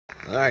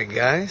Alright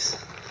guys,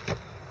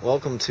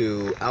 welcome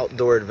to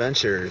Outdoor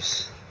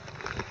Adventures.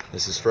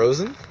 This is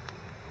Frozen,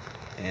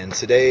 and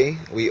today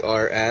we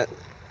are at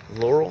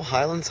Laurel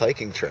Highlands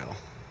hiking trail.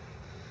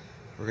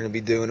 We're going to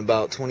be doing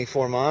about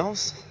 24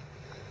 miles,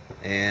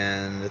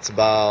 and it's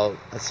about,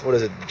 what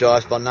is it,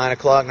 Josh, about 9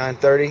 o'clock,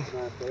 9:30?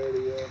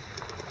 9:30,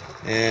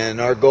 yeah.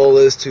 And our goal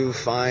is to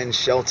find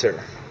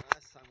shelter.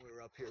 Last time we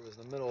were up here was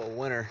the middle of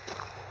winter.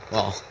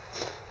 Well,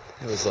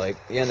 it was like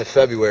the end of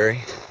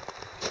February,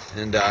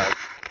 and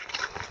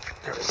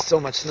there was so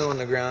much snow on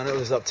the ground. It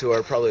was up to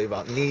our probably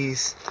about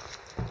knees,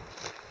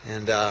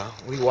 and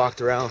we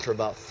walked around for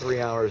about 3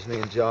 hours, me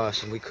and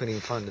Josh, and we couldn't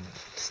even find a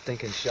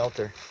stinking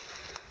shelter.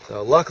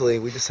 So luckily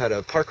we just had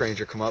a park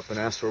ranger come up and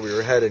asked where we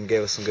were headed and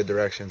gave us some good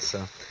directions.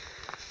 So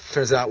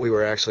turns out we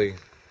were actually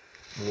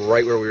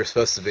right where we were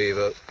supposed to be,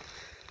 but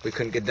we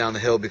couldn't get down the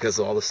hill because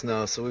of all the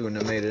snow, so we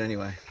wouldn't have made it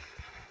anyway.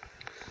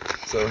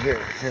 So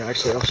here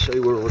actually I'll show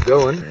you where we're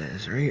going. It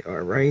is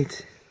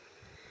right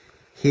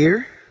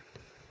here.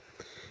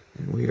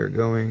 And we are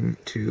going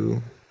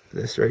to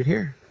this right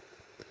here.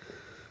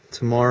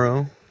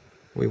 Tomorrow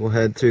we will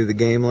head through the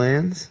game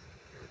lands,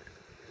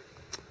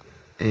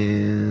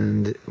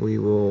 and we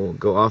will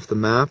go off the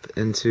map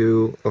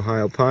into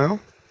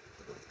Ohiopyle,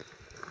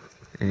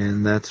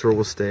 and that's where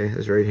we'll stay,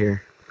 is right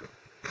here.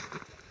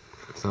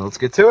 So let's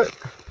get to it.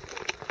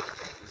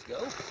 Let's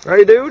go.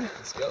 Ready, dude?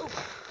 Let's go.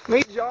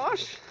 Meet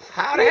Josh.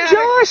 Howdy, Meet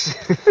Josh.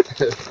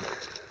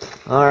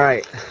 All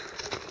right,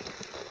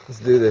 let's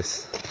do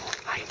this.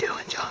 How you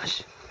doing,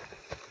 Josh?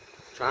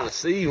 Trying to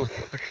see you.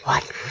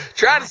 What?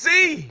 Trying to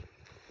see.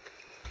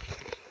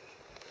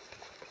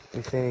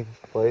 You see any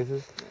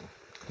blazes?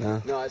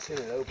 No. No, I seen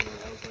it opening.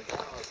 I was like,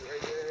 oh, it's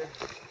right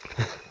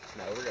there.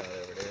 No, we're going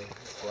over there.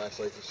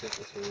 Flashlights and shit.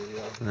 That's where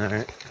we are. All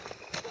right.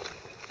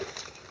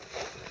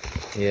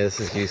 Yeah, this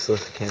is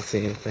useless. I can't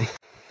see anything.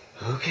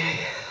 Okay,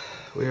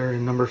 we are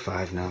in number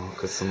 5 now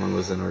because someone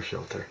was in our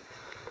shelter.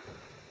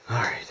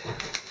 All right,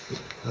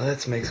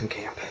 let's make some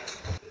camp.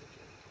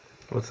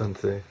 What's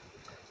unsafe?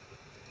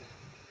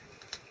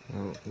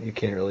 Well, you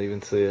can't really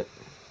even see it.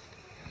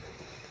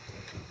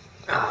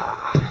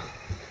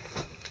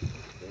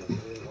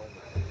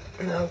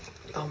 No,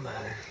 don't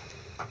matter.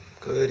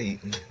 Good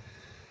eating.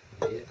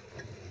 Yeah.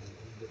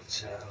 Good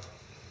chow.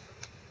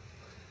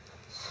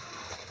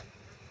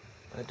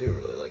 I do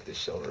really like this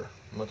shelter.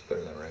 Much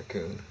better than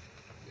Raccoon.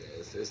 Yeah,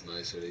 it's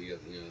nicer. You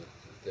got,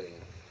 the thing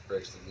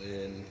breaks the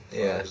wind,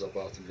 Yeah. fires up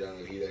off the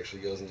ground, heat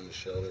actually goes into the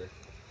shelter.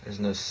 There's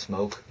no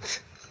smoke.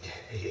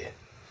 Yeah.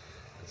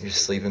 Your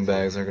sleeping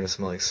bags aren't going to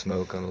smell like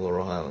smoke on the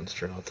Laurel Highlands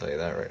trail, I'll tell you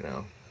that right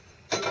now.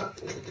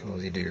 As long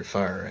as you do your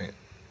fire right.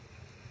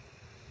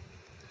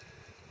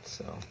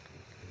 So.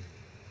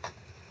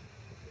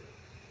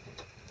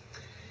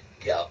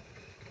 Yep.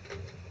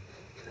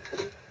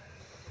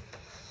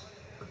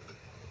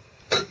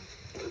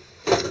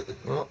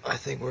 Well, I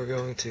think we're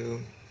going to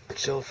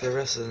chill for the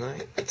rest of the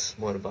night. It's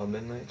what, about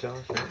midnight,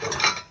 Josh?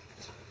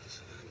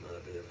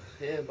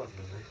 Yeah, about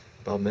midnight.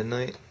 About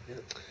midnight?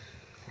 Yep.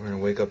 We're going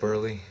to wake up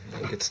early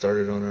and get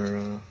started on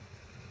our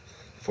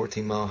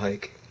 14-mile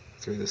hike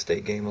through the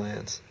state game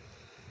lands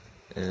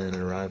and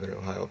arrive at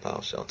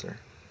Ohiopyle shelter.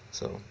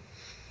 So,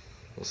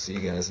 we'll see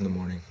you guys in the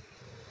morning.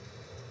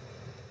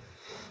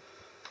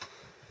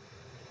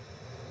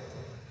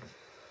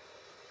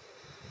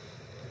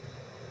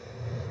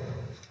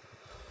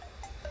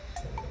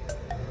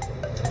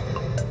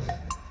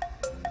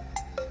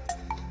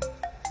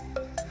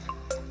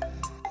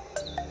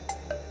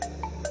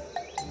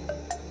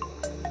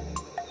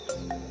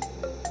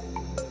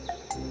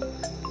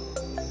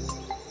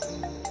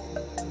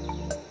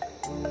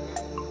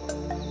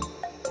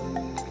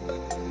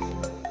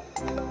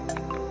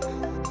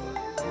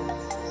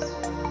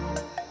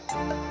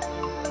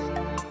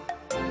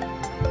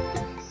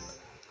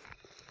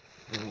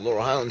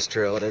 Laurel Highlands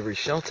Trail at every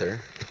shelter,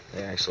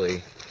 they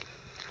actually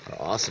are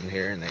awesome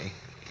here, and they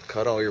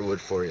cut all your wood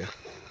for you,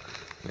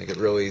 make it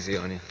real easy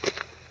on you.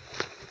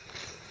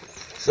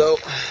 So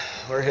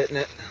we're hitting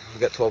it. We've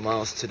got 12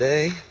 miles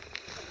today,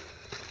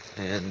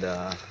 and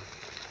I'm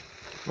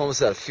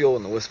almost out of fuel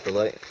in the Whisper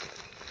Light,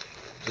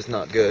 which is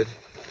not good,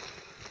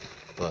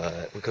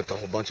 but we cooked a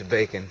whole bunch of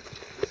bacon,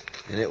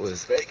 and it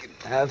was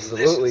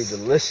absolutely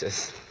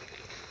delicious.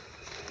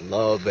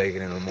 Love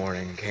bacon in the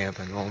morning and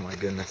camping. Oh my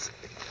goodness.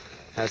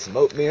 Had some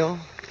oatmeal,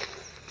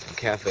 some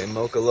Cafe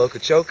Mocha Loca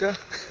Choca.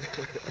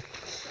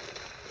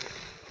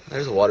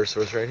 There's a water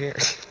source right here.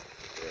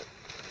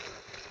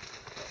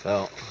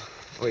 So,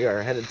 we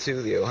are headed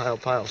to the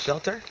Ohiopyle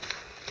shelter,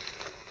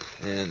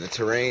 and the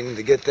terrain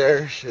to get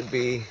there shouldn't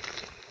be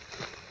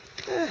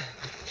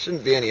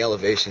any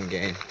elevation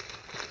gain.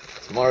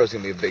 Tomorrow's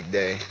gonna be a big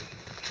day. It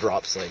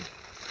drops like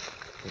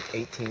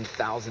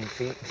 18,000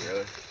 feet.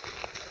 Really?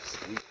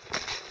 Sweet.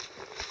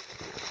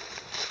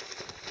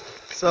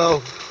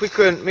 So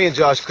me and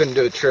Josh couldn't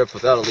do a trip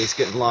without at least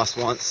getting lost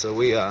once, so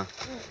we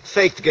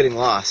faked getting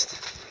lost.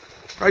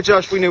 Right,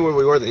 Josh? We knew where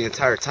we were the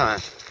entire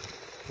time.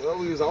 Well,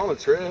 we was on a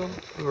trail.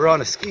 We were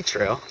on a ski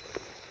trail.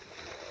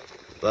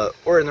 But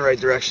we're in the right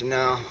direction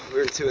now. We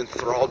were too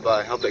enthralled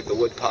by how big the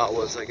wood pile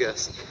was, I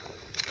guess.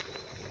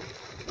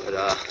 But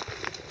I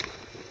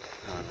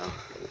don't know.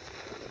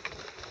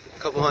 A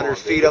couple hundred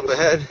feet up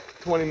ahead.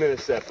 20-minute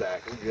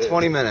setback. We're good.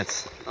 20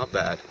 minutes, not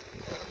bad.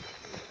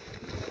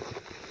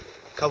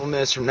 A couple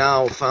minutes from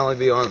now, we'll finally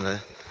be on the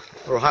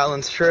Laurel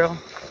Highlands trail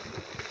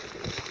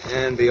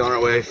and be on our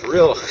way for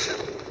real.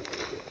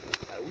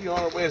 We on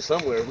our way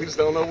somewhere. We just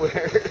don't know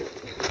where.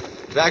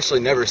 I've actually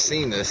never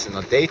seen this in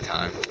the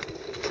daytime,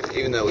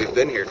 even though we've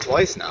been here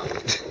twice now.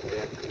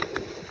 Yeah.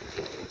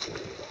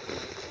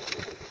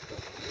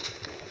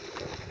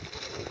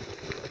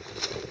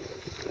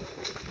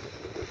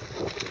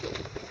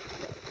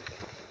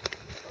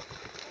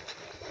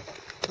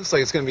 Looks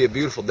like it's going to be a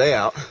beautiful day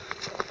out.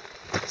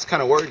 I was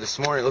kind of worried this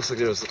morning. It looks like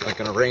it was like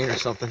going to rain or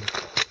something.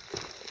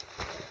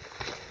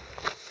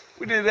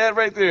 We did that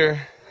right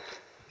there.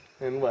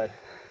 And what?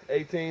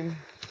 18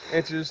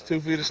 inches, 2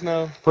 feet of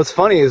snow. What's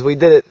funny is we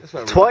did it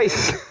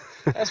twice.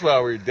 That's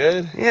why we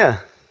did. Yeah.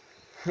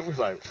 We're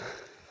like,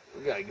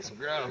 we gotta get some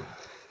ground.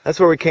 That's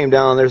where we came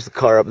down. There's the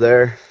car up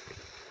there.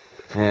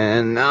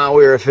 And now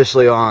we're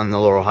officially on the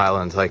Laurel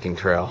Highlands hiking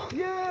trail.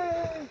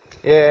 Yay!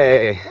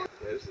 Yay! Yeah,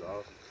 this is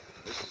awesome.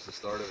 This is the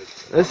start of it.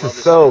 This is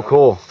so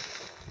cool.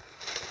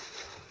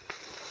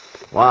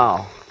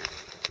 Wow.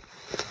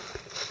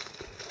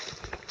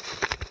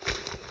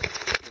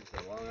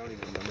 I don't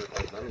even remember if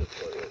I've done this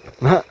before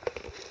yet.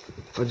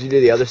 What'd you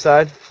do the other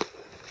side?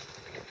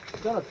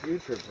 I've done a few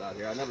trips out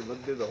here. I never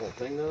did the whole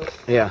thing though.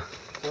 Yeah.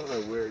 I don't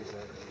know where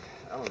exactly.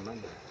 I don't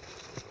remember.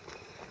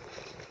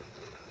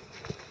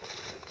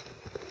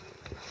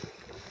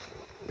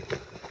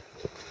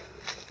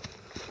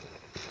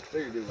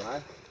 Figured, dude, when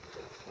I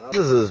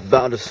This is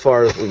about as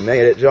far as we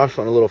made it. Josh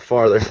went a little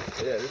farther.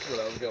 yeah, this is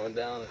what I was going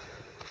down.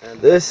 And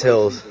This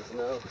hill's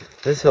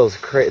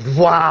crazy.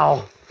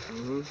 Wow.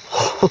 Mm-hmm.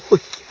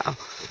 Holy cow.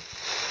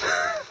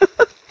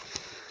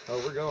 Oh,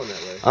 we're going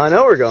that way. I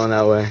know we're going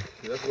that way.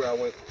 That's where I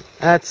went.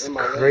 That's In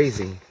my race.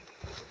 crazy.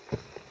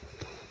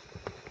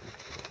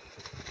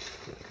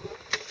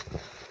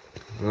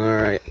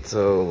 Alright,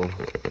 so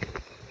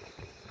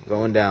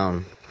going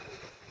down.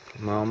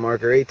 Mile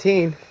marker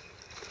 18.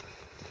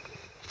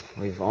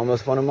 We've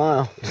almost won a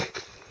mile.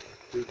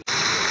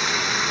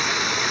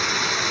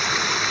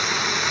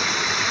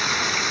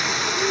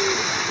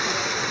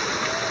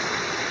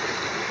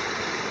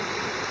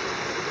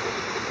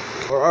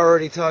 We're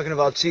already talking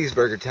about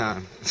cheeseburger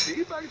time.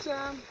 Cheeseburger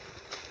time.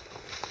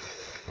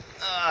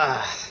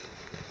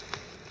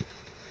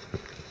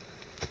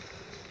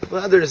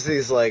 Well, there's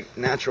these like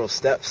natural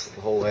steps the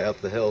whole way up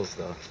the hills,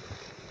 though.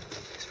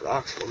 These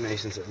rocks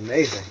formations are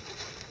amazing.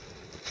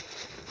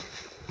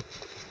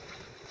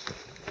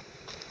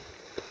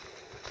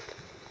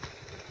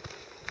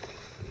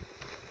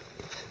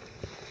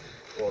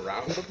 Go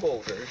around the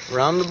boulder.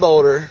 Around the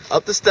boulder,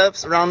 up the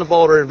steps, around the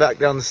boulder, and back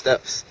down the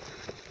steps.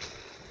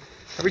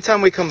 Every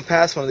time we come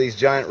past one of these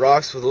giant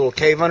rocks with a little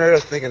cave under it,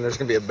 I'm thinking there's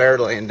gonna be a bear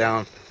laying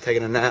down,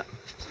 taking a nap.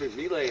 It's gonna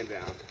be me laying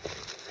down.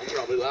 I'm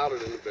probably louder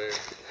than the bear.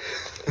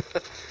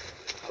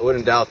 I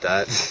wouldn't doubt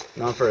that.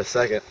 Not for a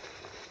second.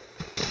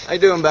 How you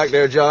doing back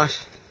there, Josh?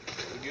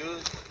 You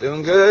good?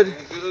 Doing good?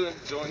 Doing good.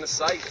 Enjoying the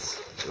sights.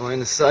 Enjoying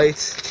the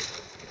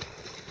sights.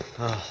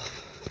 Oh.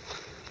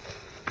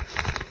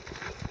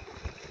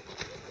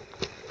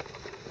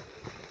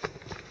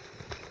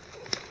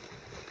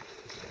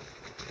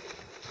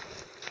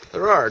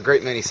 There are a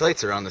great many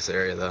sights around this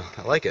area, though.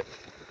 I like it.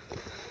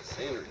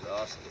 Scenery's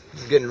awesome.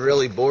 I'm getting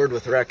really bored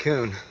with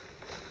raccoon.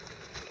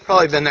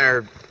 Probably been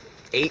there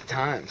 8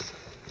 times.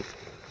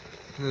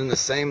 In the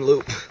same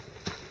loop.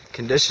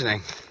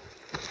 Conditioning.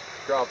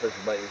 Crawfish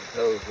are biting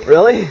your toes.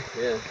 Really?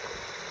 Yeah.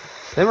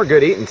 They were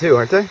good eating too,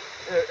 aren't they?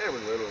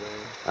 Every little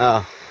thing.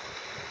 Oh.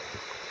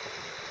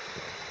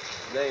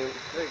 They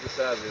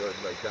decided to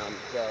like down the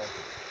south.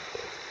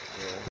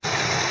 Yeah.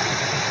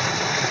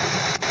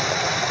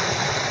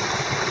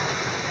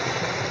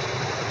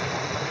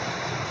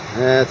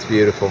 That's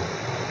beautiful.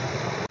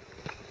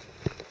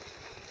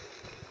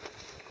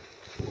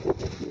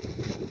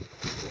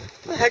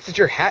 How the heck did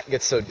your hat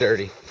get so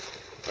dirty?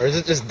 Or is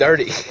it just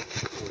dirty?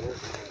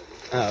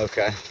 Oh,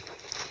 okay.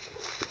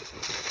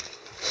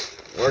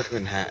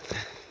 Workman hat.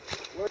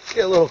 It's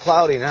getting a little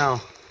cloudy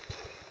now.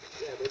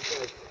 Yeah, but it's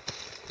like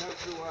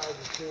temperature-wise,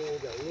 it's cool.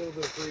 Got a little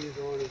bit of freeze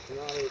on it. It's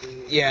not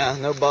overheating. Yeah,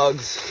 no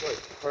bugs. It's like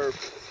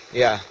perfect.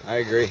 Yeah, I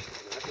agree. I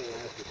can't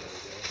ask you about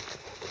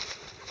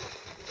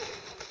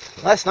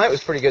Last night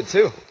was pretty good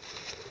too.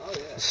 Oh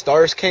yeah. The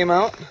stars came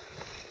out.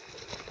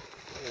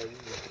 Yeah,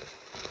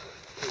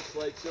 it's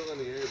slight chill in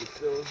the air, but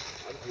still,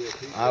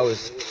 I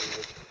was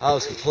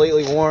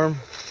completely warm.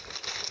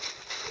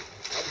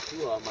 I was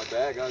too hot. My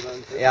bag, I was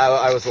on. Yeah,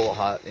 I was a little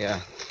hot. Yeah.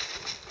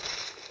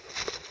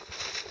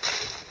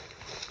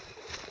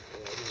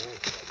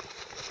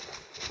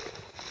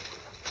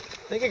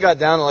 I think it got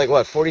down to like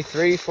what,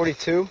 43,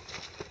 42?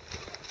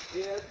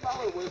 Yeah, it's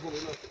probably away when we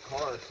left the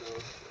car, so.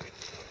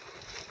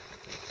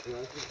 Yeah,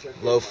 let's just check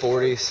Low my car.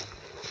 40s.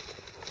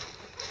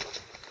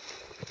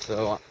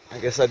 So I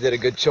guess I did a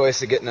good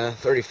choice of getting a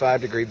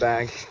 35-degree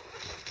bag.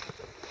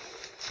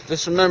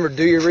 Just remember,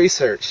 do your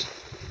research.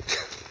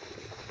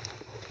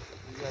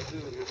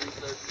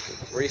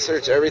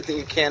 Research everything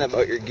you can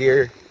about your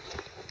gear,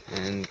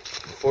 and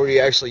before you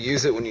actually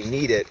use it when you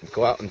need it,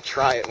 go out and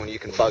try it when you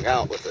can bug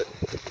out with it.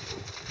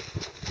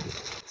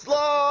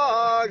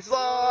 Slog,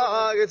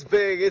 slog, it's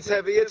big, it's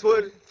heavy, it's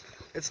wood.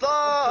 It's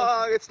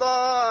slog,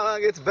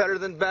 it's better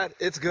than bad,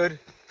 it's good.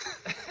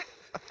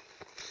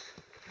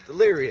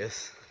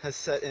 Delirious has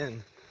set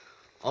in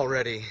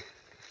already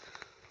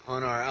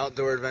on our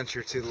outdoor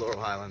adventure to the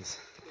Laurel Highlands.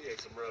 You ate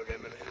some rogue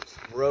M&Ms.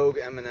 Rogue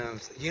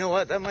M&Ms. You know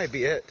what? That might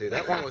be it, dude.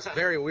 That one was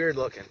very weird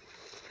looking.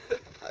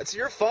 It's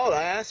your fault.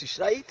 I asked you,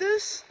 should I eat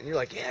this? And you're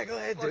like, yeah, go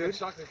ahead, dude. Like a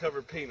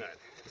chocolate-covered peanut.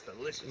 It's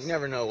delicious. You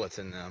never know what's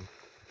in them.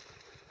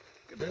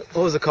 What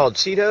was it called?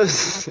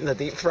 Cheetos in the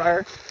deep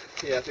fryer?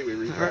 Yeah, I think we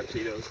refried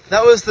Cheetos.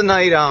 That was the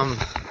night.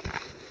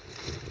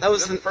 That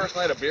was the first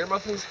night of beer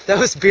muffins. That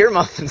was beer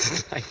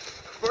muffins night.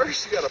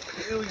 First, you gotta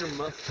peel your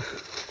muffin.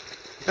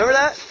 Remember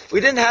that? We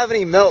didn't have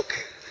any milk,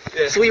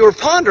 Yeah. so we were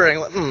pondering,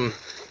 like,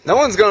 no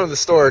one's going to the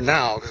store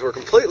now because we're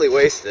completely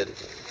wasted.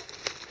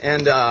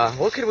 And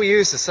what could we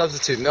use to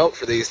substitute milk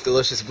for these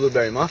delicious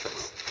blueberry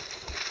muffins?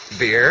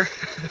 Beer.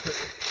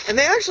 And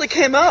they actually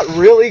came out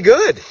really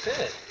good.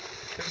 Yeah.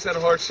 If it's had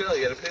a hard shell,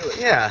 you gotta peel it.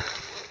 Yeah.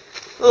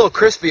 A little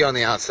crispy on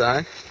the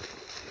outside.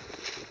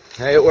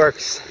 Hey, it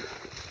works.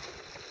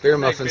 Beer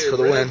muffins for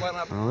the win.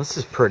 Well, this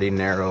is pretty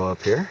narrow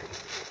up here.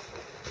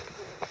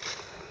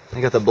 I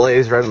got the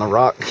blaze right on the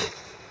rock.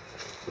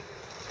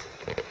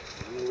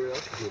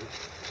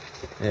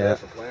 Yeah.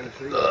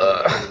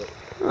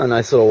 A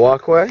nice little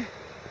walkway.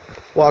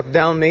 Walk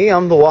down me,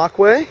 I'm the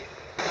walkway.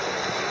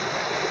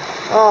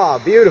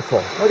 Oh, beautiful.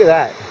 Look at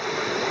that.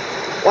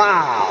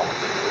 Wow.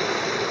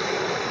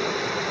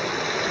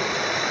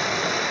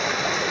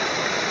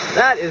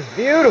 That is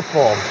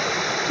beautiful.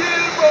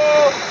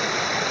 Beautiful.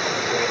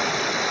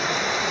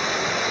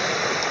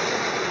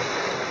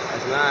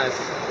 That's nice.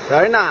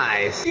 Very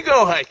nice. You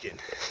go hiking.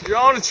 You're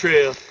on a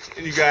trail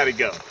and you gotta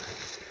go.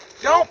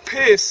 Don't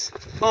piss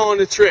on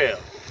the trail.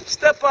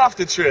 Step off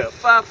the trail.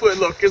 5 foot,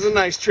 look, there's a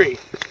nice tree.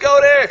 Go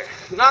there,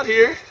 not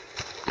here.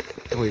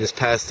 And we just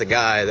passed a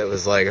guy that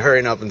was like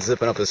hurrying up and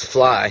zipping up his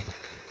fly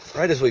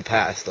right as we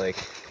passed. Like,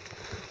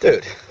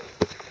 dude,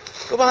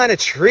 go behind a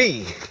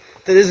tree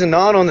that is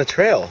not on the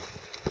trail.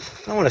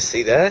 I don't want to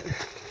see that.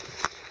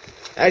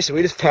 Actually,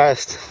 we just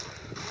passed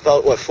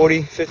about, what,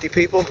 40, 50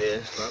 people? Yeah,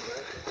 not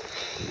bad.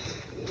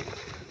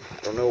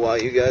 I don't know why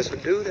you guys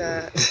would do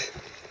that.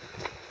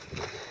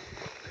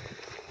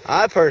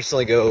 I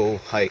personally go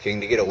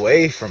hiking to get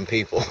away from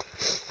people.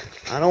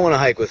 I don't want to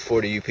hike with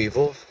 40 you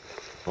people.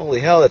 Holy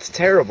hell, that's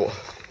terrible.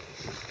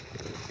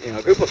 You know,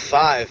 a group of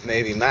 5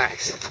 maybe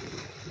max.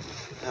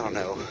 I don't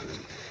know.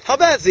 How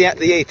bad is the AT?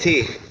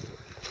 Ain't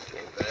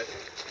bad.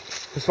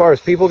 As far as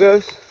people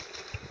goes?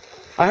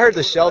 I heard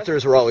the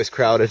shelters were always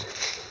crowded.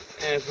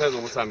 And it depends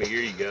on what time of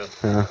year you go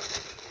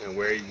and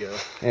where you go.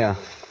 Yeah.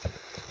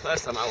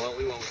 Last time I went,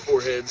 we went with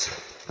 4 heads.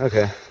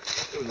 Okay.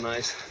 It was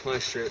nice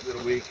trip, did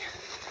a week.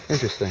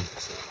 Interesting.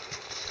 So,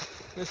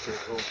 that's pretty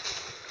cool.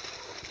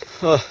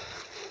 Oh.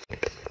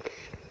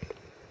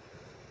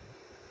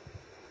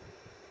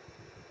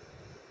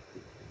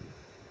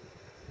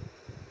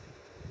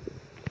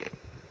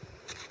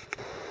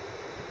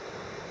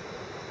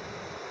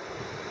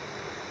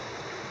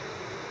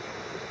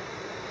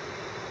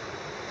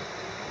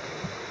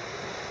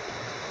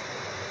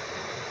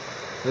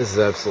 This is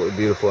absolutely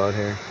beautiful out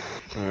here.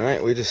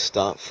 Alright, we just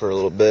stopped for a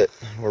little bit.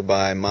 We're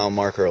by mile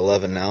marker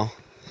 11 now.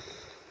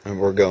 And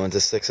we're going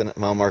to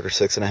mile marker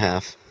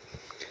 6.5.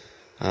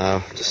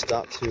 Just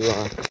stopped to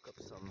cook up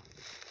some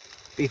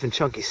beef and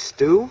chunky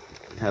stew.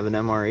 Have an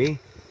MRE.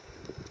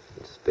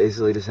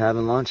 Basically just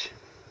having lunch.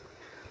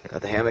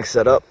 Got the hammock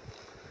set up.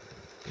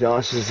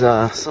 Josh is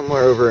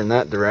somewhere over in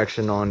that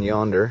direction on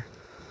yonder.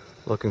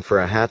 Looking for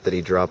a hat that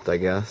he dropped, I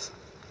guess.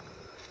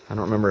 I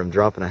don't remember him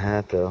dropping a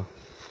hat though.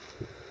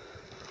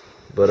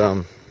 But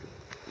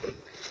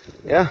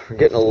yeah, we're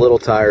getting a little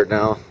tired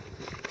now.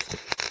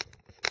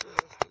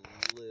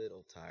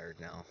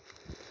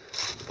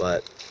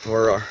 But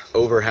we're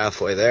over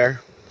halfway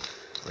there,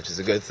 which is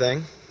a good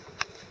thing.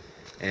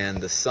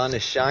 And the sun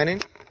is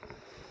shining,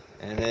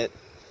 and it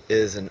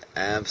is an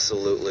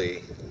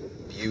absolutely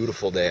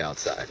beautiful day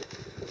outside.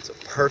 It's a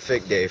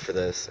perfect day for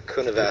this. I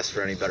couldn't have asked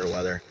for any better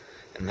weather,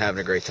 and I'm having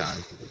a great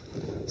time.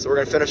 So we're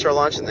going to finish our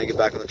lunch and then get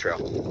back on the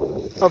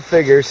trail. Up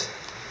figures.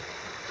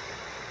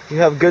 You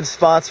have good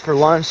spots for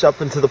lunch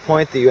up until the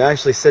point that you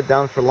actually sit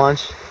down for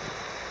lunch.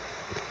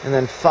 And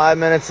then 5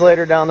 minutes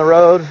later down the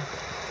road,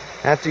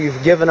 after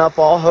you've given up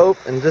all hope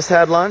and just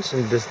had lunch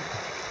and just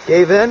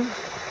gave in,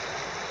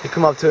 you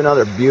come up to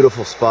another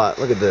beautiful spot.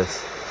 Look at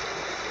this.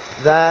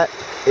 That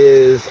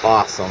is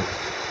awesome.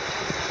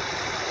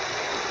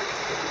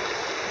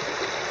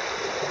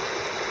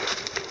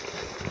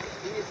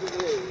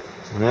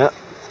 Yep.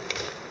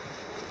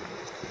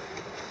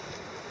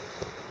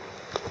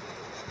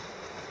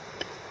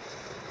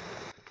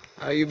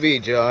 How you be,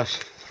 Josh?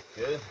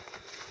 Good.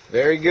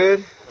 Very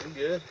good? I'm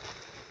good.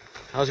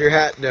 How's your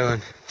hat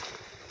doing?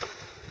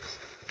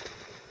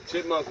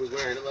 Chipmunk was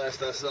wearing it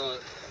last I saw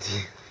it.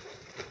 These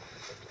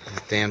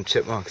damn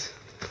chipmunks.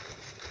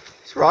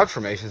 These rock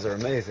formations are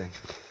amazing.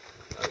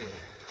 Oh yeah.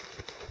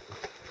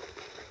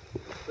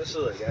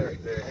 Especially that guy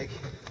right there.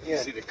 You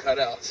Yeah. see the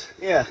cutouts.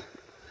 Yeah.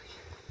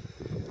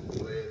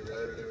 The way it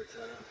rode it every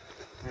time.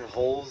 And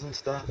holes and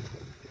stuff.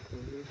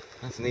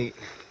 That's neat.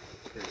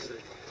 Pretty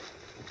sick.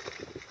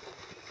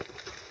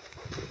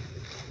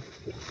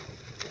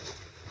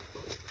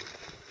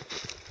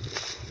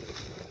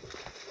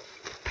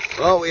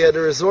 Well, we had to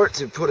resort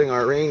to putting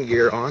our rain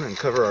gear on and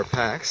cover our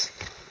packs.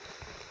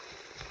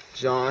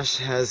 Josh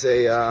has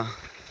a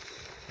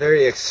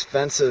very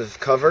expensive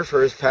cover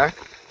for his pack.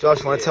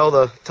 Josh, want to tell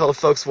the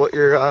folks what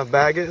your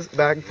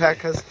backpack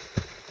has?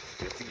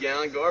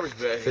 50-gallon garbage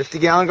bag.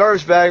 50-gallon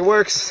garbage bag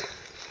works.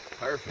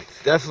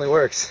 Perfect. Definitely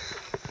works.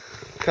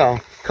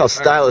 Look how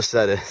stylish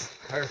that is.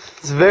 Perfect.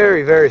 It's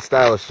very, very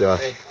stylish,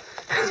 Josh. Hey,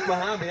 it's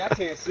behind me. I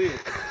can't see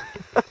it.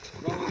 As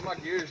long as my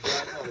gear's dry,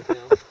 that's all that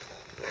counts.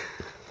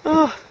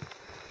 Oh.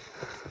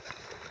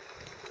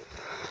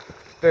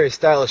 Very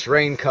stylish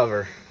rain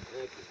cover.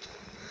 Thank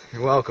you.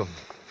 You're welcome.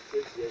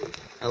 Appreciate it.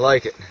 I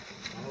like it.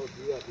 I'll hook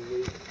you up if you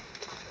need it.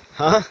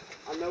 Huh?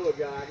 I know a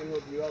guy. I can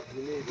hook you up if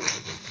you need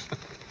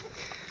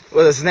it.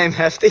 Was his name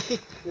Hefty?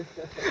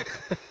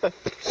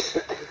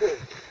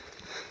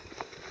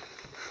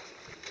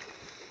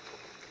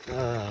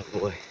 Oh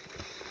boy.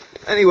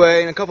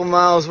 Anyway, in a couple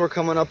miles we're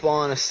coming up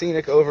on a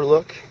scenic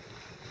overlook.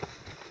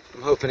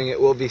 I'm hoping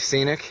it will be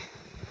scenic.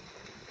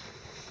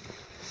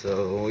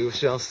 So we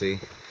shall see.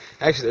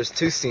 Actually, there's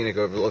 2 scenic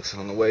overlooks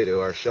on the way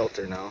to our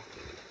shelter now.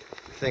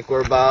 I think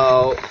we're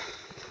about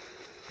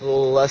a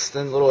little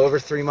over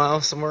 3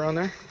 miles, somewhere around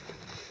there.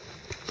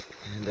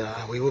 And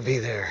we will be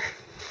there.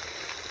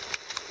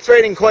 It's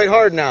raining quite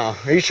hard now.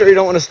 Are you sure you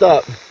don't want to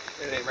stop?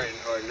 It ain't raining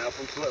hard enough.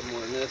 I'm sweating more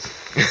than this.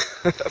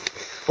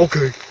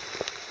 Okay. I'm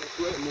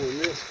sweating more than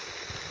this.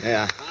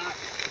 Yeah.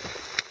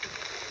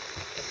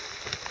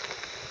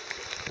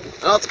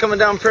 Well, it's coming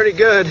down pretty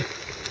good.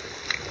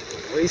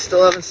 We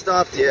still haven't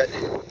stopped yet.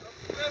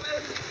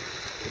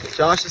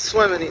 Josh is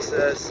swimming, he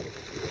says.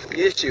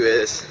 The issue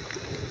is,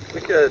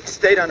 we could have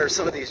stayed under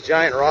some of these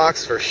giant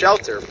rocks for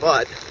shelter,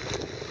 but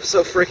we're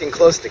so freaking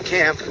close to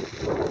camp.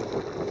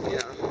 You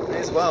know, may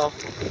as well.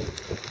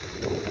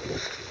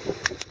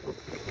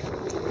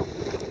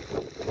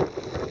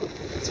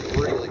 It's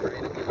really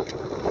raining now.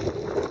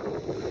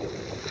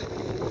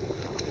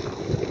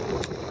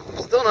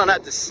 We're still not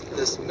at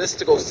this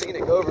mystical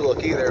scenic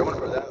overlook either. I wonder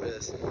where that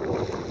is.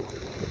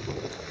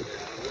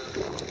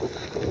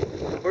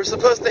 We're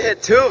supposed to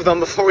hit 2 of them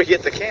before we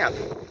get to camp.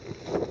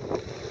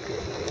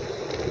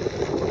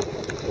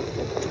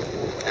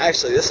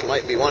 Actually, this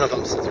might be one of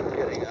them since we're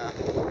getting kind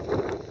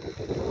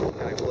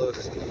of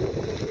close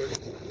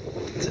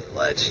to the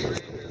ledge.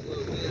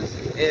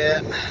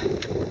 Yeah,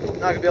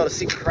 not gonna be able to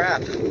see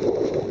crap. It's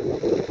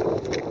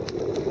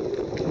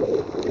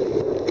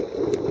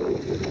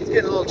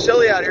getting a little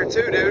chilly out here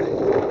too, dude.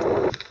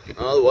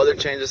 Oh, the weather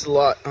changes a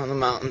lot on the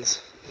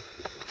mountains.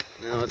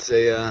 Now it's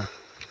a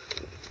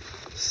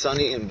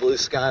sunny and blue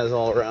skies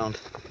all around.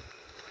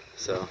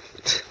 So,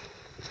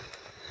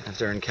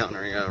 after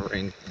encountering a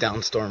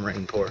downstorm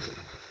rain pour,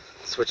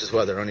 switches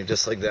weather on you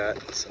just like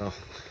that. So,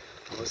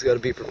 always got to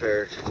be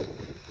prepared.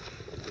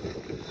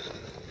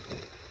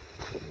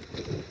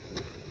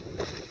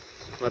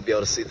 Might be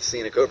able to see the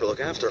scenic overlook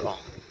after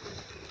all.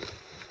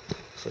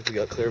 Looks like we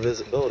got clear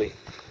visibility.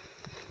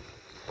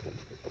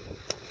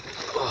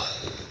 Oh.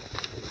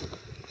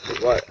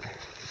 What?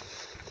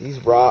 These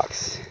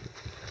rocks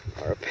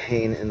are a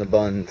pain in the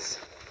buns.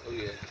 Oh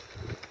yeah.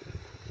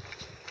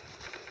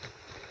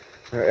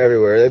 They're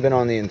everywhere. They've been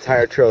on the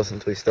entire trail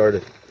since we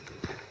started.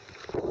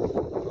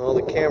 Well,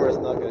 the camera's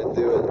not going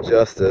to do it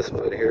justice,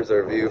 but here's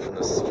our view from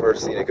this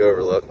first scenic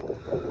overlook.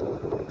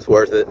 It's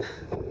worth it.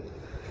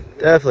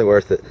 Definitely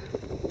worth it.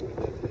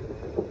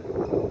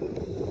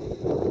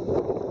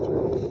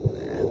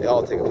 Yeah,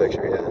 I'll take a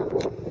picture, yeah.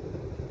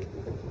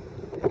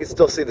 You can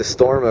still see the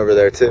storm over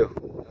there, too.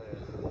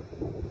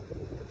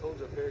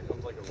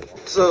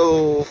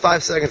 So,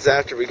 5 seconds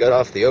after we got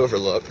off the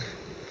overlook,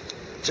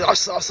 Josh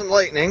saw some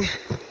lightning,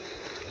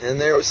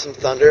 and there was some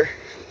thunder,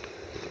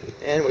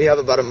 and we have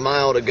about a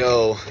mile to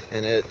go,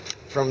 and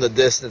from the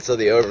distance of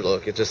the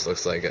overlook, it just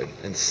looks like an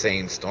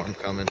insane storm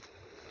coming.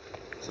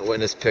 So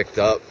wind has picked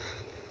up,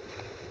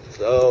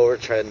 so we're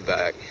treading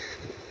back,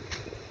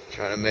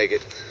 trying to make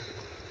it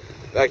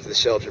back to the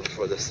shelter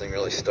before this thing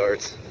really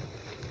starts.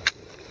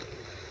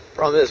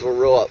 Problem is, we're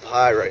real up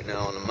high right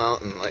now on the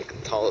mountain, like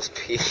the tallest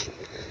peak.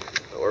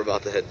 We're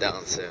about to head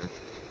down soon.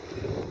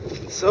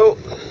 So,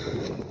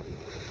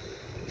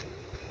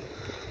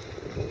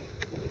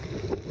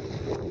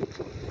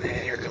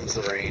 man, here comes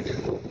the rain.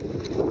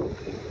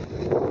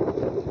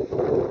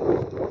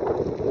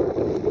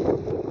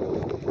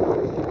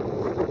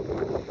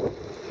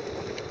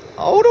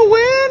 Oh, the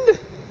wind!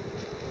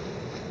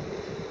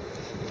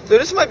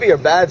 Dude, this might be a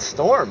bad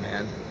storm,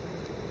 man.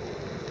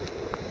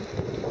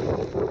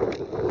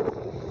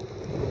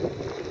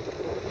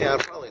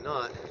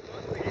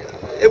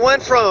 It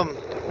went from...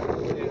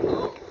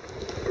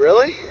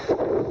 Really?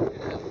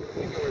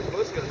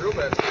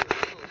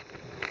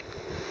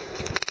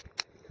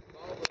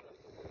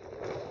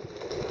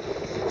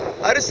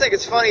 I just think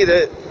it's funny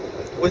that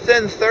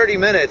within 30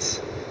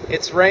 minutes,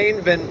 it's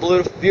rained, been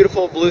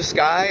beautiful blue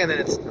sky, and then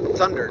it's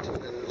thundered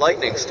and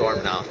lightning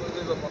storm now.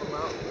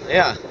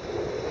 Yeah.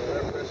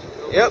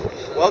 Yep.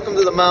 Welcome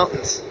to the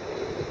mountains.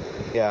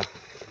 Yeah.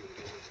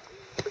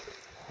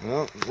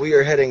 Well, we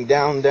are heading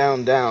down,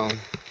 down, down.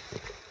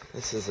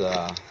 This is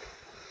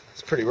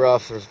it's pretty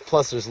rough.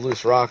 Plus there's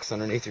loose rocks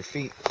underneath your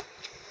feet.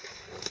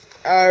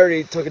 I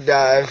already took a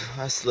dive.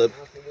 I slipped.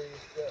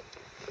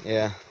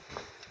 Yeah.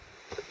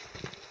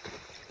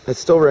 It's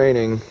still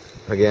raining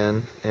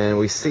again, and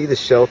we see the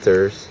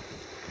shelters,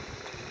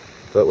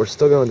 but we're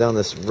still going down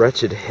this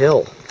wretched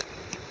hill.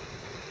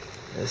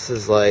 This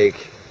is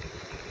like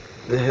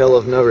the hill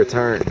of no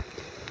return.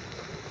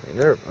 I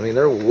mean,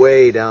 they're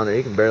way down there.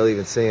 You can barely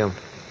even see them.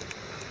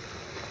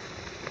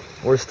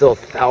 We're still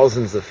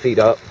thousands of feet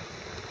up.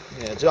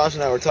 Yeah, Josh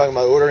and I were talking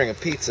about ordering a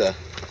pizza.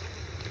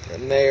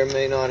 That may or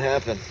may not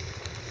happen.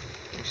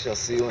 We shall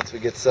see once we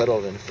get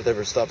settled and if it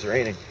ever stops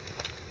raining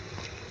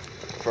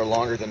for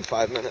longer than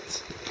 5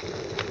 minutes.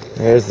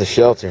 There's the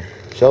shelter.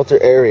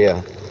 Shelter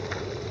area.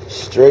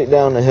 Straight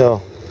down the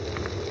hill.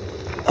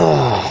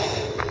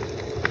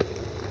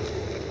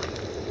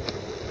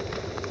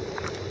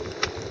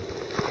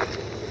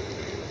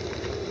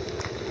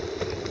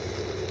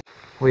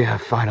 We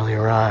have finally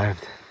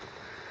arrived.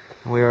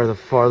 We are the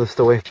farthest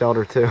away from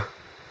shelter too.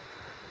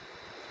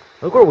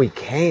 Look where we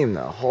came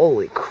though.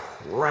 Holy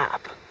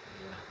crap.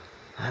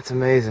 That's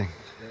amazing.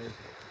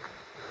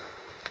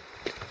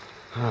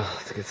 Oh,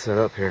 let's get set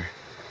up here.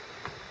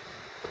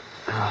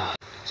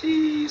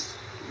 Jeez,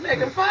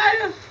 making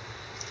fire.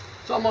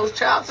 It's almost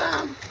chow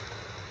time.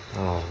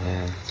 Oh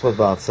man, it's what,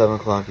 about 7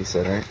 o'clock you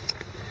said, right?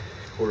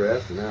 Quarter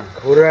after now.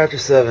 Quarter after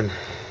 7.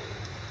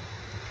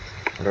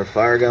 Got our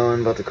fire going,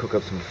 about to cook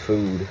up some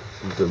food.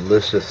 Some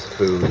delicious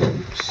food.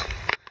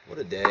 What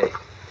a day.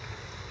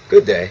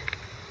 Good day.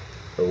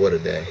 But what a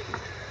day.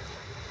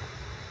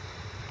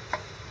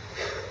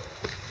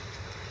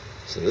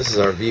 So this is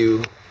our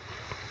view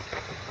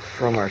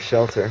from our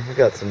shelter. We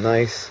got some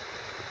nice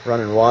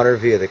running water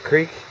via the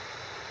creek.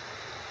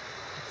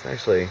 It's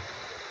actually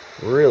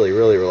really,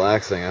 really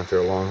relaxing after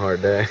a long,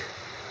 hard day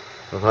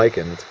of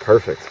hiking. It's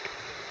perfect.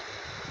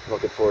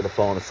 Looking forward to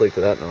falling asleep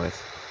to that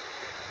noise.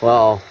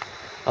 Well,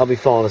 I'll be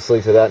falling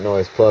asleep to that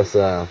noise plus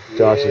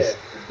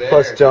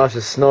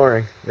Josh's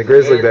snoring. The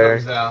grizzly bear.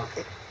 Comes out.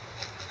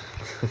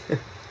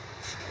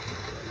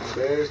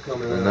 Bear's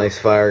coming out. A nice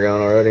fire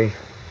going already.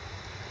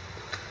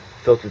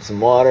 Filtered some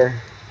water.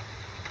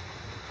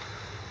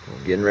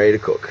 We're getting ready to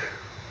cook.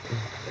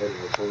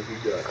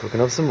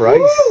 Cooking up some rice.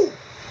 Woo!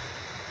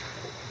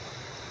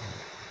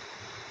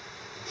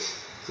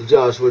 So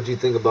Josh, what did you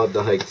think about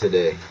the hike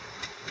today?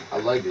 I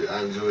liked it.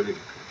 I enjoyed it.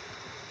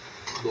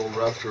 A little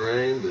rough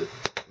terrain, but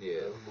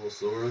yeah, a little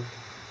sore.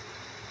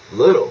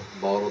 Little.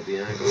 Balled up the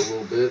ankle a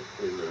little bit.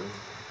 You know,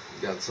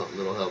 got something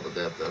that'll help with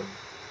that though.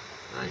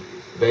 I ain't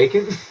using it.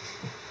 Bacon?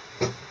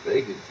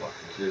 Bacon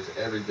fucking cures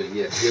everything.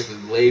 Yes, you have to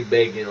lay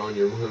bacon on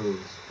your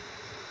wounds.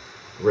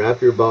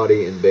 Wrap your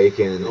body in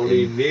bacon, Don't and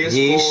need Neosporin,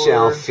 ye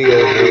shall feel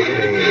no pain.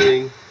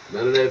 anything.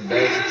 None of that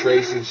back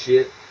tracing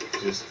shit.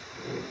 Just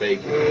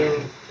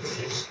bacon.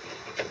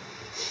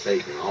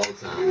 Bacon all the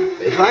time.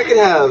 Bacon. If I could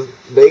have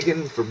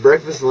bacon for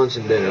breakfast, lunch,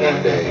 and dinner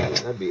one day,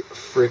 that'd be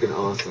freaking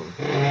awesome.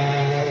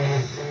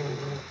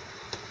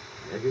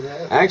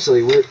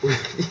 Actually,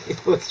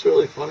 what's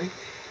really funny,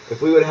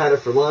 if we would have had it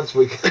for lunch,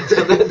 we could have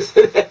done that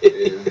today.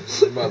 Yeah,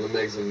 we're about to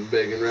make some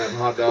bacon wrapped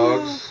hot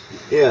dogs.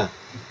 Yeah.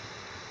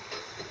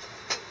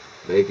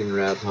 Bacon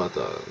wrapped hot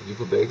dog. Did you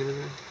put bacon in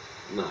there?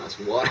 Nah, it's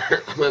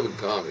water. I'm having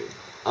coffee.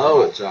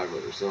 Oh. Hot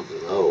chocolate or something.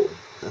 Oh,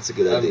 that's a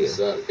good idea.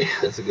 Decided.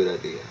 That's a good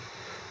idea.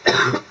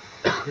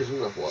 There's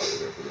enough water in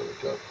there for another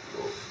cup.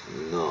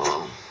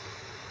 No.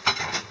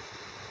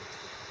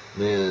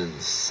 Man,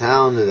 the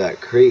sound of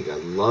that creek, I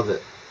love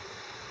it.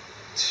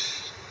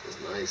 It's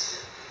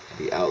nice.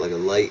 Be out like a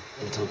light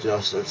until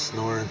Josh starts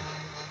snoring.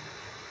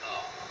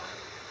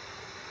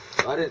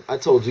 I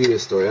told you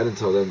this story. I didn't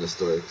tell them this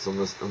story because I'm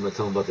gonna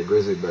tell them about the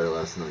grizzly bear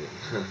last night.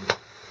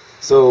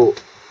 So,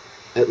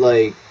 at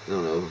like, I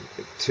don't know,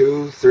 like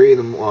 2, 3 in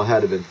the well, it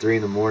had to have been 3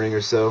 in the morning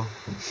or so.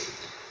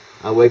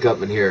 I wake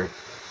up and hear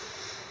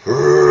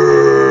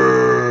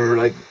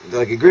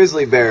like a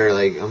grizzly bear.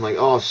 Like I'm like,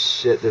 oh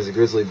shit, there's a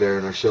grizzly bear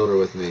in our shelter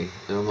with me,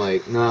 and I'm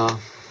like, no,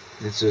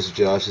 it's just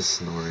Josh's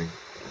snoring.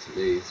 That's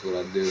me. It's what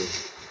I do.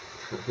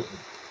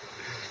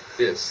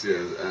 Yes,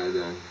 yeah,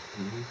 and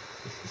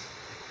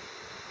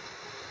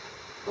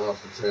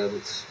off the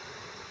tablets.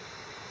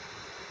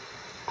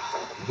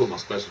 Put my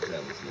special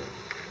tablets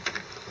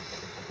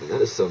now.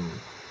 That is some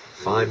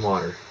fine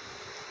water.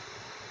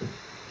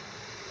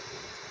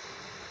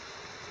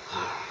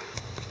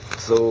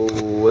 So,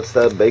 what's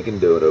that bacon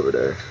doing over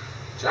there?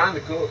 Trying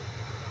to cook.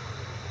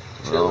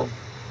 Well,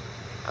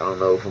 I don't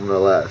know if I'm gonna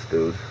last,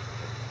 dude.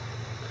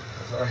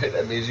 That's alright.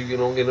 That means you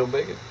don't get no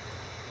bacon.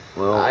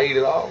 Well, I eat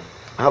it all.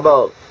 how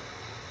about?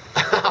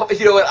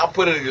 You know what? I'll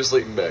put it in your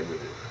sleeping bag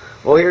with you.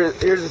 Well,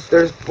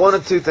 there's one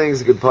of two things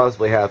that could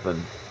possibly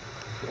happen.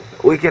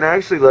 We can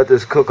actually let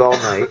this cook all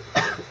night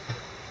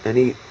and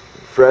eat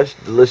fresh,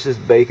 delicious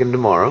bacon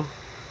tomorrow,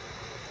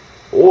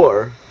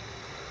 or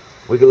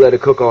we could let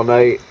it cook all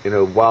night and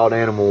a wild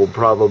animal will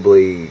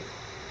probably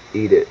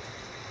eat it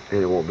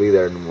and it won't be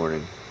there in the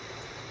morning.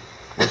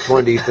 Which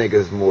one do you think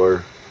is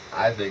more?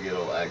 I think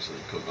it'll actually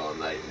cook all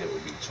night and it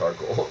will be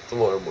charcoal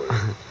tomorrow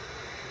morning.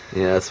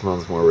 Yeah, that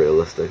smells more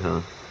realistic,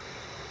 huh?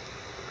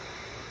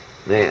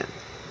 Man.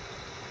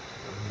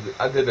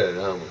 I did that at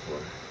home before.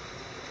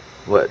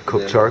 What,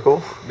 cooked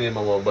charcoal? Me and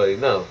my little buddy.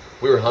 No,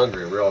 we were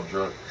hungry. We were all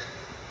drunk.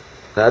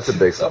 That's a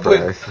big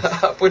surprise.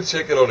 I put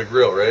chicken on the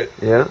grill, right?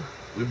 Yeah?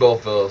 We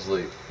both fell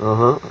asleep.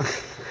 Uh-huh.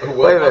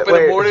 Up in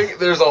the morning,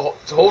 there's a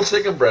whole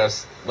chicken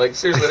breast. Like,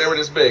 seriously, they were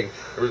this big.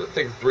 There was, I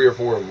think, 3 or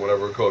 4 of them,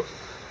 whatever we cooked.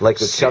 Like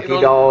the Chucky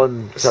doll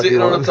and Chucky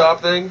sitting on the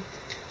top thing.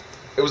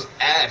 It was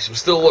ash. It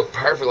still looked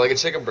perfect, like a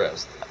chicken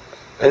breast.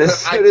 And as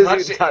soon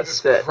as you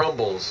touched it,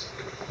 crumbles.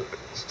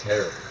 It's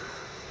terrible.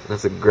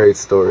 That's a great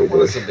story, dude.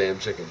 What is some damn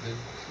chicken, dude?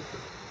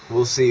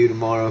 We'll see you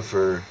tomorrow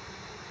for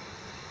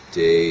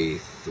day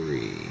 3.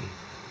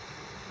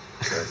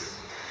 Yes.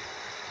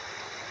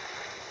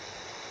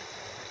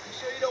 You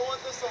sure you don't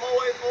want this the whole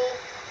way full?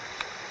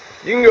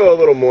 You can go a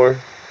little more.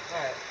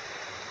 Alright.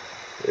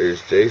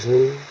 There's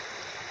Jason.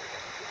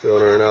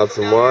 Filtering out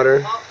some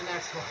water. Pop the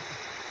next one.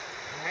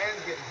 My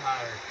hand's getting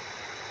tired.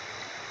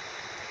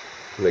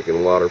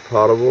 Making water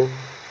potable.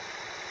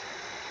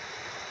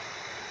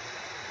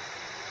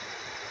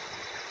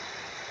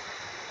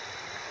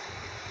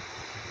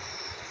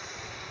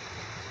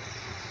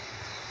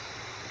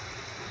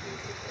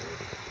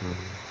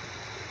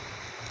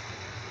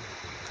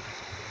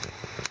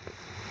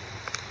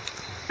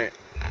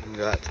 We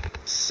got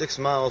 6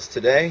 miles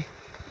today.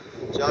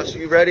 Josh,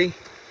 you ready?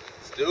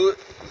 Let's do it.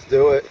 Let's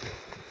do it.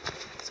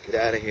 Let's get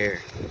out of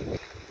here. You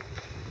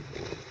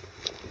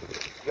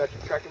got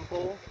your trekking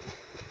pole?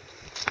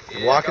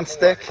 Yeah, Walking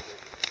stick?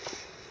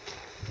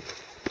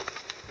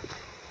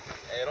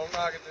 Hey, don't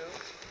knock it,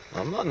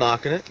 dude. I'm not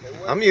knocking it.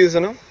 I'm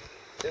using them.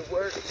 It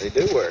works. They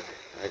do work.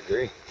 I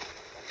agree.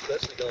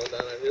 Especially going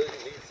down that hill,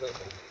 you need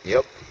something.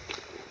 Yep.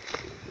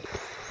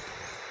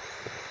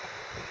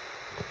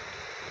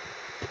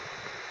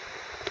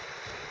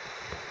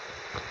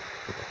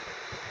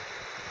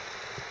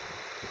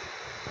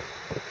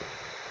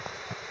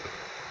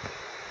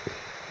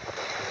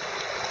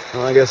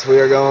 Well, I guess we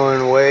are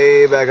going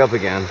way back up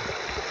again.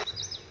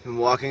 Been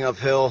walking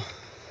uphill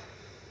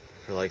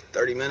for like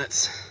 30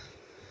 minutes,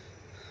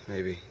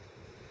 maybe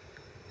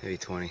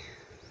 20.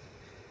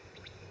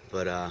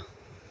 But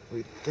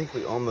we think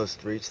we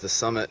almost reached the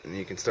summit, and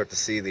you can start to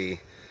see the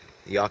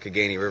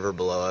Youghiogheny River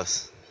below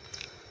us.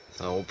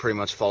 So we'll pretty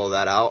much follow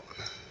that out.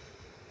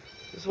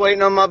 Just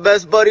waiting on my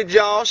best buddy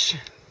Josh.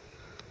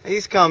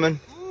 He's coming.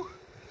 Woo.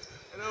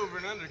 That over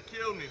and under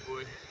killed me,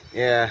 boy.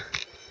 Yeah.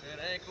 That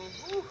ankle.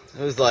 Woo.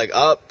 It was like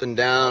up and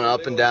down,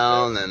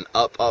 then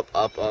up. Rode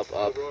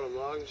a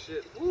log and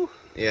shit. Woo.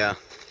 Yeah.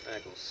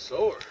 Ankle's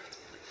sore.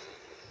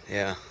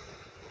 Yeah.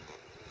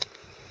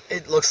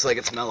 It looks like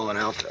it's mellowing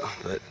out though,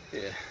 but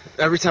Yeah.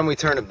 every time we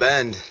turn a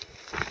bend,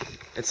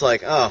 it's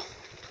like, oh,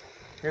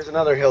 here's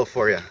another hill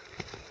for you.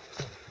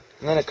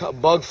 And then a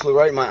bug flew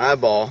right in my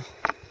eyeball.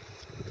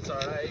 It's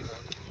alright, I ate one.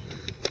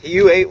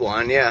 You ate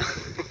one, yeah.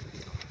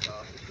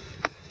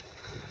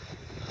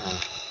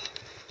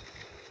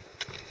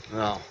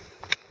 Well,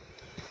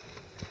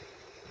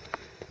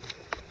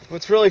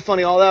 what's really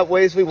funny, all that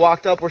ways we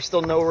walked up, we're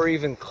still nowhere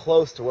even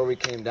close to where we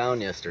came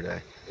down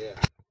yesterday. Yeah.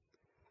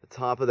 The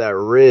top of that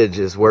ridge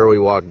is where we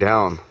walked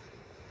down.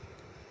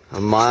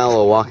 A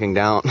mile of walking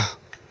down.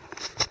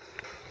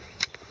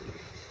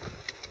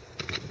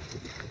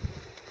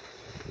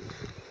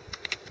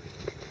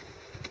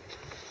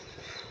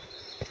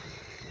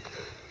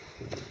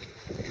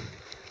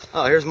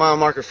 Oh, here's mile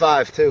marker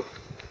 5 too.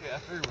 Yeah, I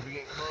figured we'd be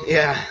getting close.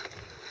 Yeah.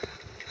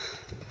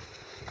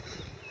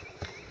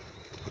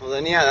 Well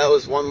then, yeah, that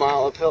was 1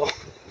 mile uphill.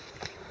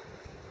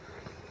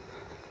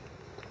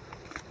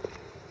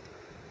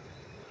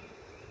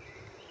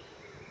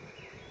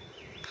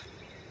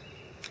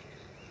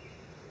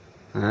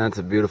 That's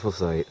a beautiful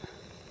sight.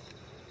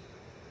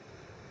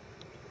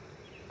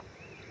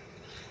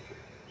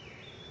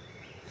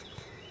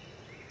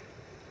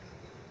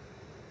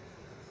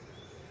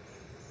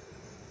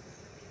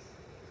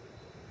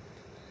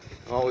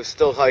 Well, we're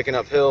still hiking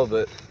uphill,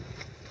 but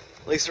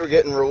at least we're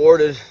getting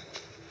rewarded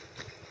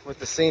with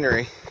the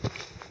scenery.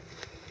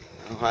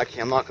 Oh,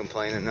 I'm not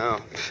complaining now.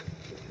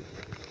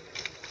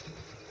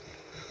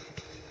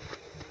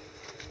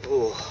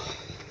 Ooh.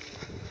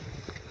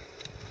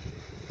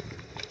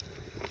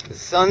 The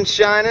sun's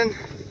shining.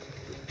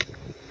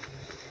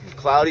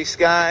 Cloudy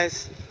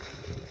skies.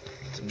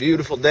 It's a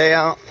beautiful day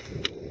out.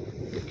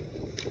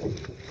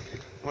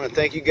 I want to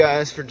thank you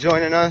guys for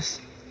joining us.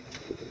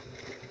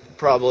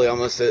 Probably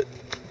almost at,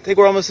 I think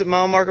we're almost at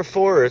mile marker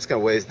 4, or it's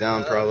gonna ways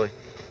down probably.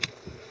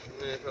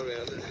 Yeah, probably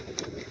out there.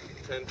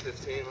 10,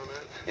 15 on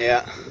that.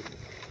 Yeah.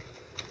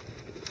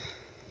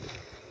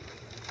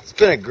 It's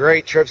been a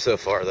great trip so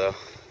far, though.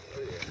 Oh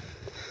yeah.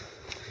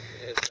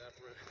 Yeah, except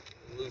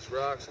for loose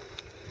rocks.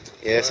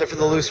 Yeah, except for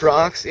the loose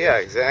rocks. Yeah,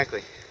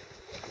 exactly.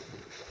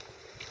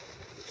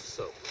 It's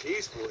so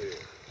peaceful here.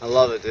 I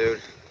love it, dude.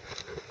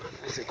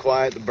 Nice and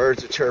quiet. The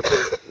birds are chirping.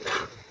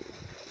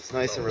 It's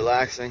nice and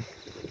relaxing.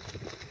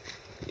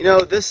 You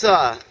know, this,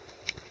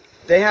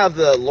 they have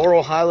the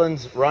Laurel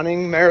Highlands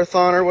running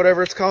marathon or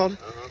whatever it's called.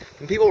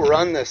 And people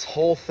run this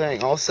whole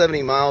thing, all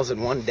 70 miles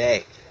in one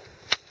day.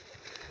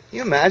 Can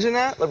you imagine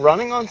that? Like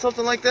running on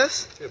something like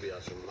this? You'll be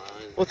out your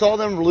mind. With all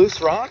them loose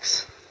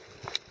rocks?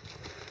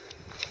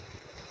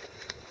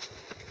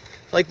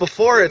 Like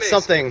before it's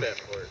something...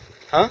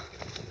 Huh?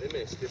 They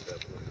may skip that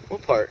part.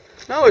 What part?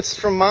 No, it's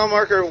from mile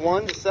marker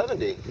 1 to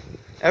 70.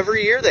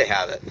 Every year they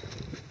have it.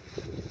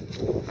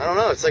 I don't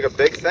know, it's like a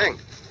big thing.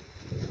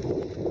 I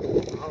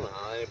don't know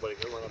how anybody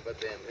can run up that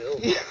damn hill.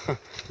 Yeah,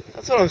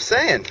 that's what I'm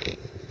saying.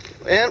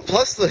 And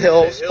plus the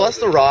hills, plus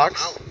the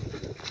rocks,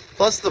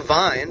 plus the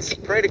vines.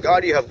 Pray to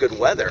God you have good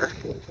weather.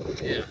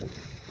 Yeah.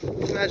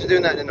 Imagine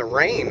doing that in the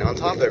rain on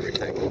top of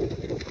everything.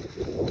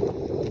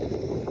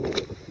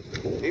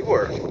 I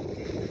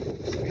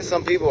guess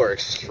some people are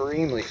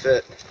extremely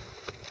fit.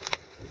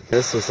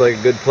 This looks like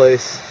a good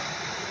place.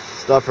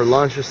 Stop for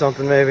lunch or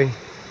something maybe.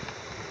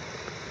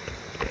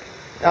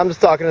 I'm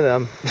just talking to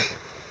them.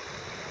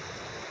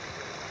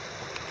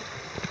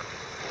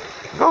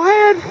 Go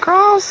ahead,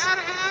 cross.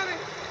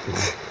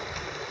 The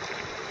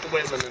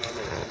weight limit on this.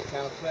 I'm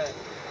kind of fat.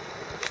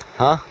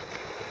 Huh?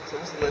 So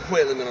what's the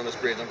weight limit on this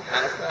bridge? I'm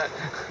kind of fat.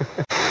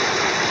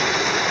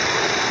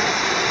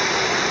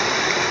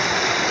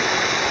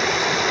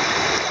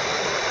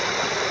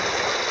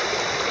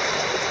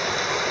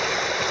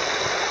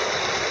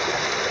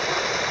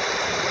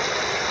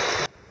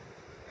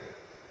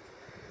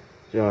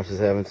 Josh is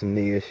having some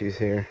knee issues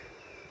here.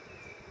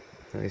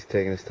 He's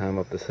taking his time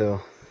up this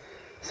hill.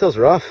 This hill's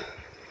rough.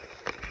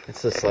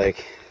 It's just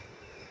like,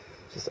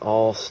 just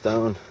all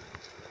stone.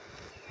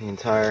 The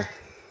entire,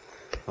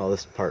 oh,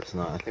 this part's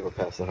not. I think we're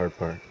past the hard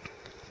part.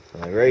 So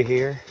like right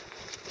here,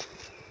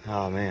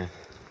 oh man,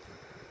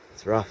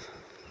 it's rough.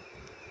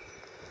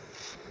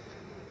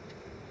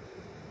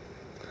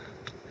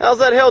 How's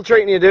that hill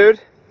treating you, dude?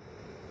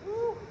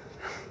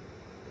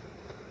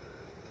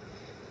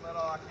 That's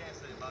all I can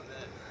say about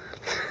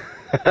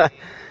that.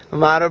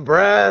 I'm out of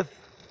breath.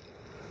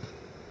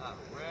 Out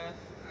of breath,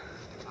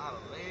 out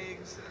of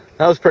legs.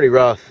 That was pretty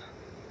rough.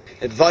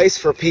 Advice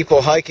for people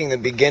hiking the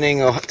beginning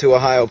to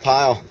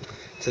Ohiopyle,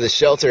 to the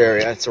shelter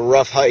area. It's a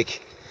rough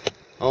hike.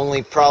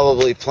 Only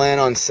probably plan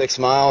on 6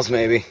 miles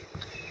maybe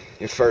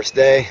your first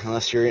day,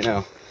 unless you're,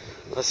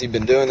 unless you've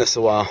been doing this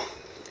a while.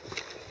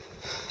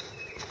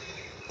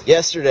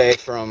 Yesterday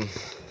from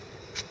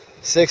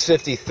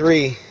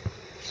 6:53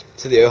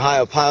 to the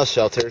Ohiopyle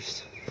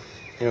shelters,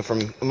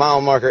 from mile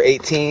marker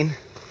 18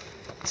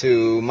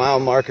 to mile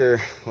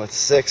marker,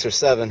 6 or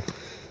 7,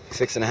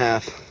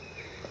 6.5.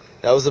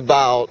 That was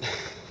about,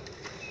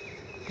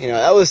 it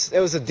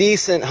was a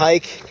decent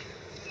hike.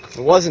 It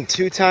wasn't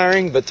too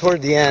tiring, but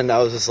toward the end,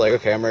 I was just like,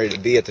 okay, I'm ready to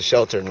be at the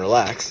shelter and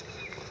relax.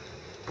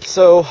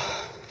 So,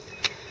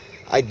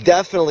 I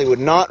definitely would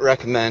not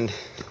recommend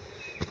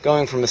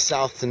going from a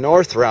south to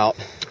north route,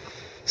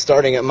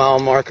 starting at mile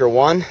marker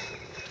 1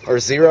 or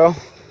 0,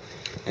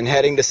 and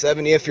heading to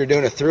 70 if you're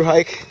doing a through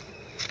hike,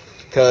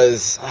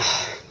 because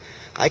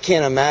I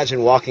can't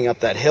imagine walking up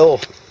that hill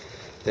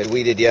that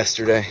we did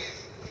yesterday.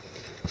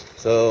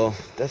 So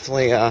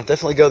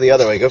definitely go the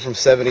other way. Go from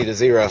 70 to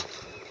 0.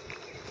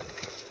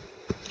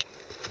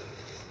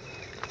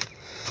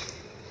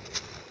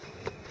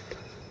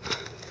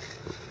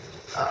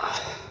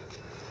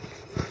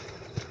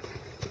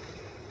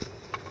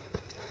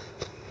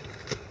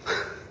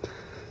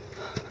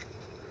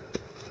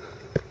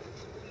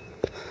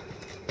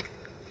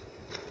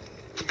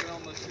 You can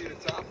almost see the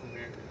top from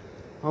here.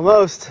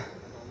 Almost.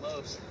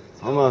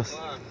 Almost.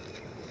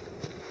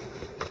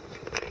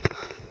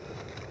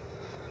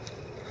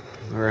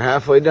 We're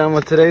halfway done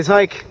with today's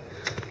hike.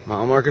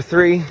 Mile marker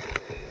 3.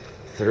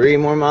 3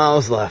 more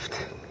miles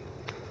left.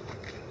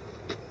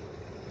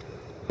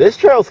 This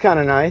trail's kind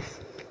of nice.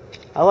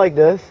 I like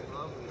this.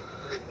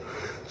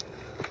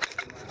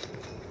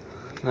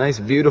 Nice,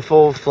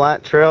 beautiful,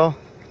 flat trail.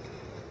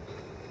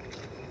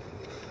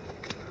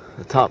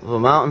 The top of a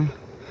mountain.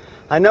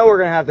 I know we're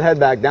going to have to head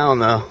back down,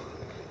 though.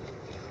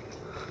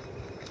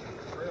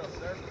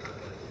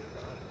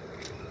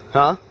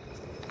 Huh?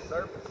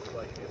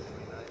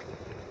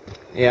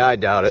 Yeah, I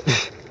doubt it.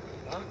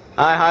 Huh?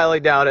 I highly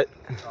doubt it.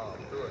 Oh,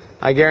 sure.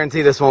 I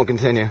guarantee this won't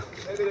continue.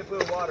 Maybe they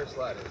put a water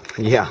slider.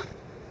 Yeah.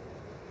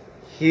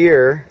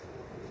 Here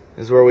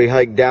is where we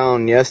hiked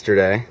down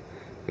yesterday.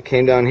 We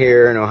came down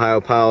here, and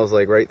Ohiopyle's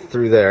like right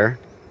through there.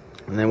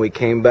 And then we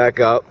came back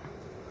up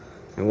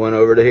and went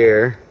over to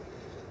here.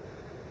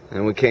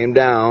 And we came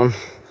down.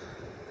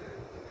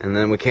 And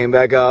then we came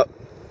back up.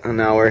 And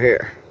now we're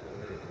here.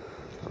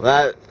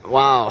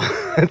 Wow.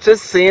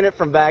 Just seeing it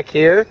from back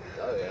here.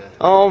 Oh, yeah.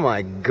 Oh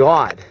my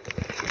God.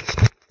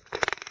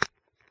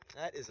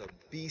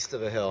 beast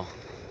of a hill.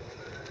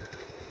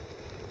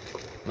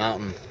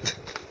 Mountain.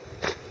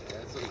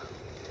 That's a mountain.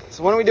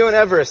 So when are we doing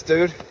Everest,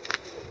 dude?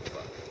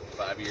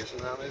 5 years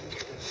from now, maybe?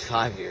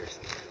 5 years.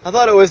 I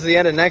thought it was the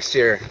end of next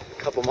year,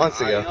 a couple months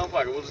ago. You know,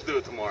 fuck it, we'll just do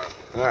it tomorrow.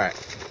 Alright.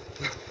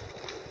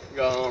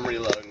 Go home,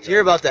 reload. Did you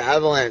hear about the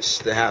avalanche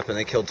that happened?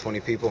 They killed 20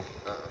 people.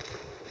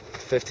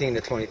 15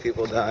 to 20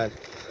 people died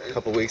a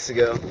couple weeks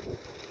ago.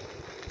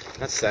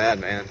 That's sad,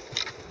 man.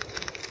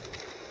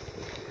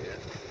 Yeah.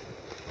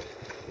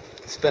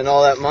 Spend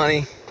all that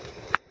money,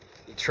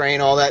 you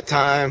train all that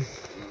time,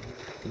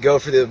 you go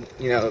for the,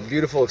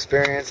 beautiful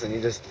experience, and you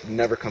just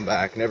never come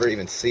back, never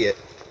even see it.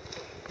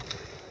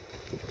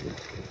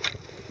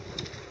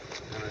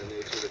 Kind of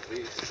nature of the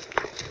beast.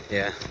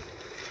 Yeah.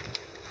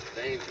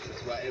 Dangerous.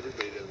 That's why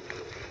everybody doesn't do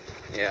it.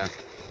 Yeah.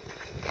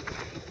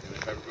 And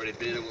if everybody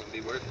did, it wouldn't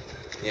be worth it.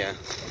 Yeah.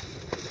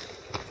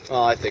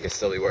 Well, I think it'd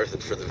still be worth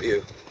it for the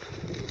view.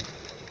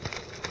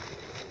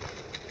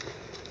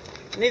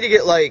 I need to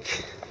get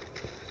like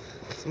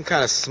some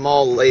kind of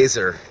small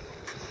laser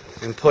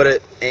and put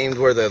it aimed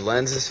where the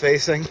lens is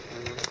facing,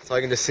 so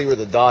I can just see where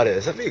the dot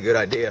is. That'd be a good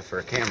idea for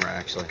a camera,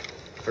 actually,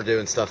 for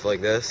doing stuff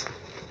like this,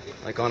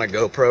 like on a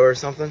GoPro or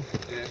something.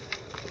 Yeah.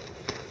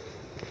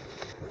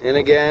 And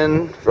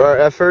again, for our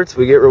efforts,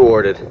 we get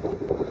rewarded.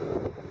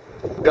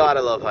 God, I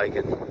love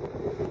hiking.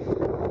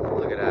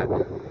 Look at that.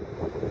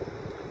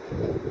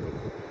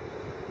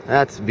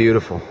 That's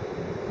beautiful.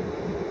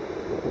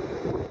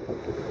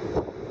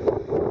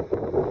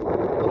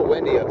 A little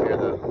windy up here,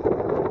 though.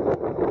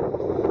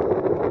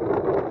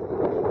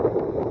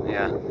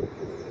 Yeah.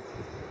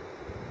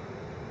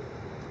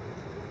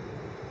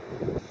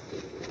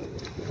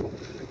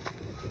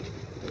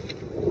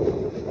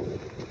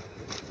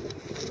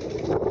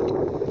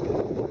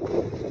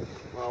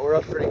 Well, we're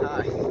up pretty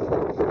high.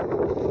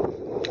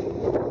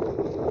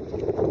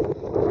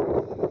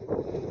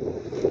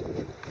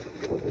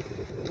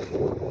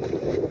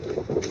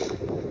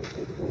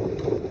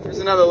 There's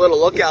another little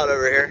lookout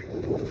over here.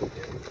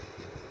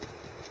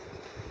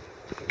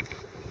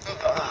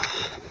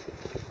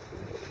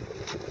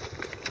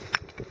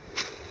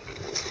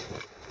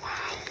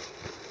 Wow.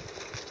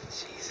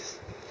 Jesus.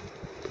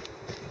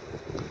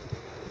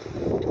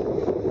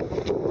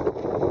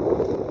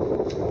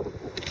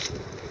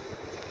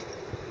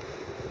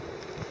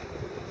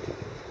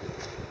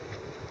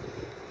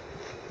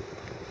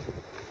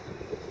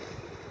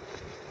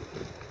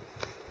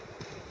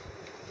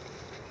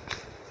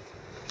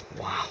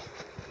 Wow.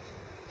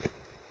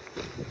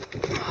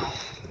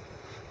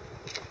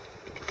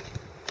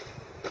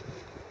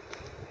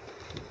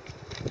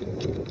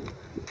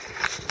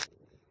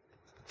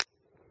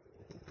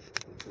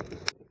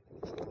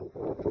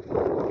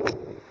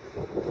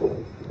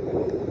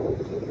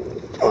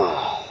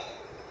 Oh.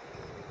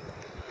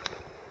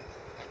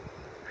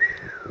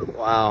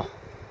 Wow.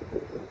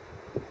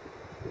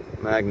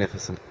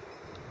 Magnificent.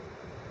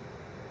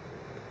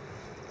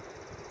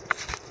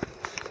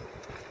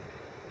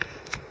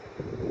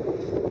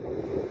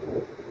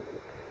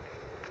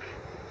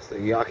 It's the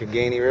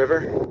Youghiogheny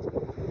River.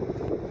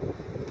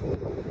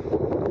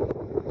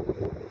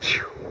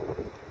 Phew.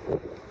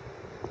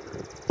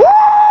 Woo!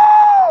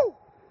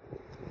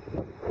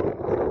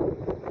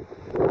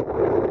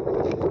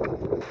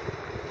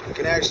 You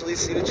can actually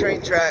see the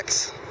train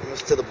tracks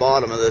almost to the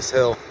bottom of this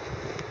hill,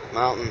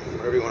 mountain,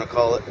 whatever you want to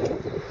call it.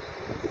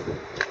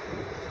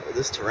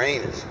 This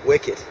terrain is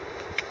wicked.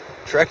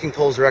 Trekking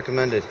poles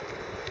recommended.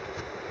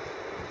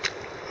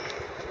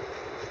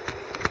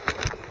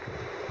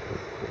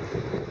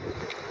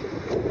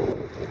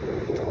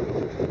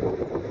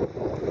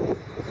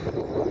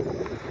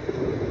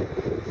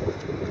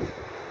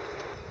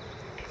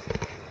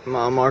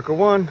 Mile marker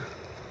 1.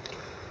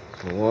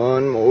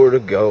 1 more to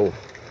go.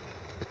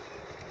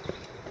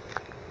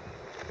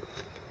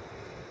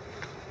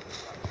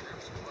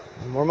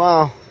 One more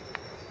mile.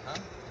 Huh?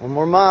 1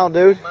 more mile,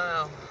 dude. 1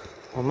 mile.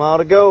 1 mile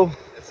to go.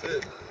 That's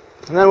it.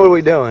 And then what are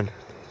we doing?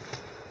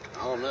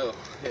 I don't know.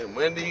 Hitting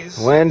Wendy's.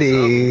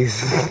 Wendy's.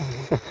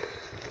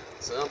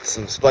 Something.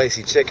 Some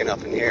spicy chicken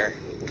up in here.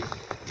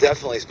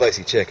 Definitely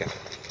spicy chicken.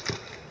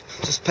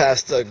 Just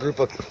past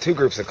two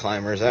groups of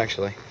climbers,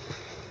 actually.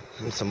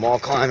 And some wall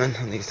climbing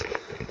on these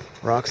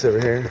rocks over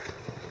here.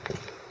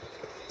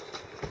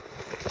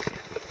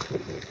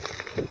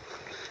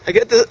 I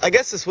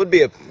guess this would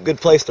be a good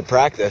place to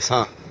practice,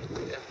 huh?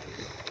 Yeah.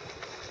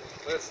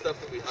 Well, that's stuff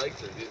that we hiked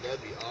through, dude.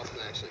 That'd be awesome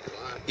to actually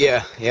climb.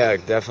 Yeah,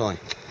 definitely.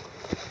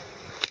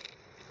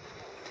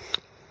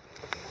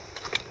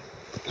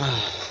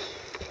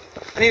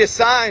 I need a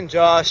sign,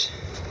 Josh.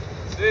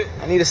 That's it.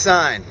 I need a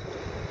sign.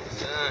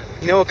 Sign.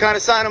 You know what kind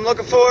of sign I'm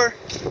looking for?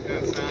 What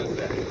kind of sign is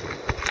that?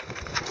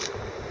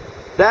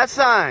 That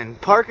sign,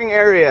 parking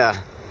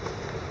area.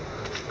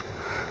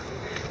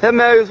 That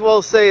may as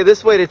well say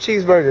this way to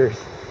cheeseburgers.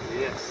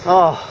 Yes.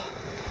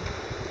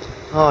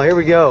 Oh, here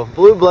we go.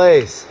 Blue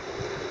Blaze.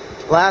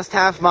 Last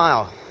half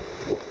mile.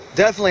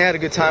 Definitely had a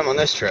good time on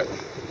this trip.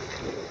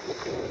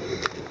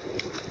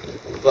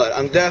 But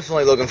I'm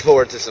definitely looking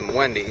forward to some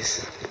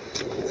Wendy's.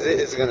 It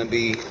is going to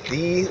be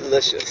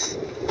delicious.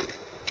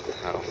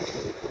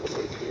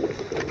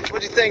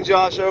 What'd you think,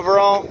 Josh,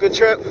 overall? Good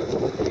trip?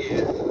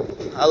 Yeah.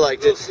 I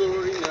liked it.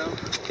 Sore, you know.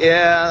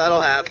 Yeah,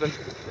 that'll happen.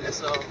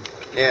 That's all.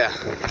 Yeah.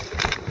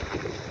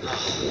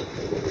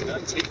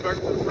 Take back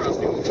to the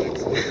frosty one,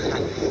 thanks.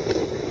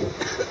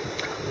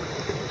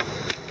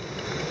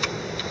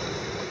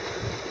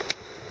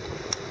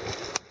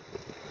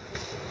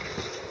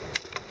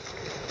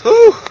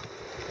 Whew.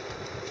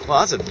 Well,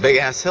 that's a big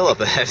ass hill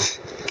up ahead.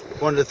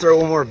 Wanted to throw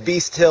one more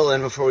beast hill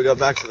in before we go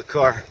back to the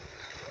car.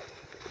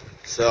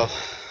 So,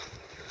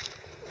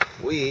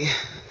 we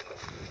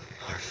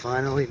are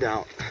finally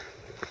down.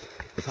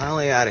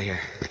 Finally out of here.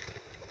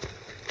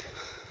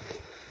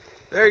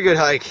 Very good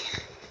hike.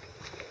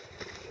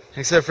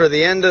 Except for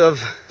the end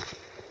of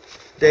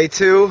day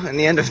 2 and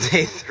the end of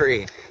day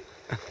 3.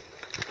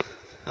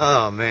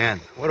 Oh man,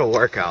 what a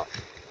workout.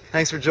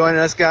 Thanks for joining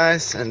us,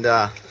 guys, and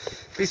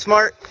be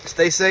smart,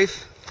 stay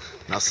safe,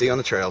 and I'll see you on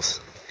the trails.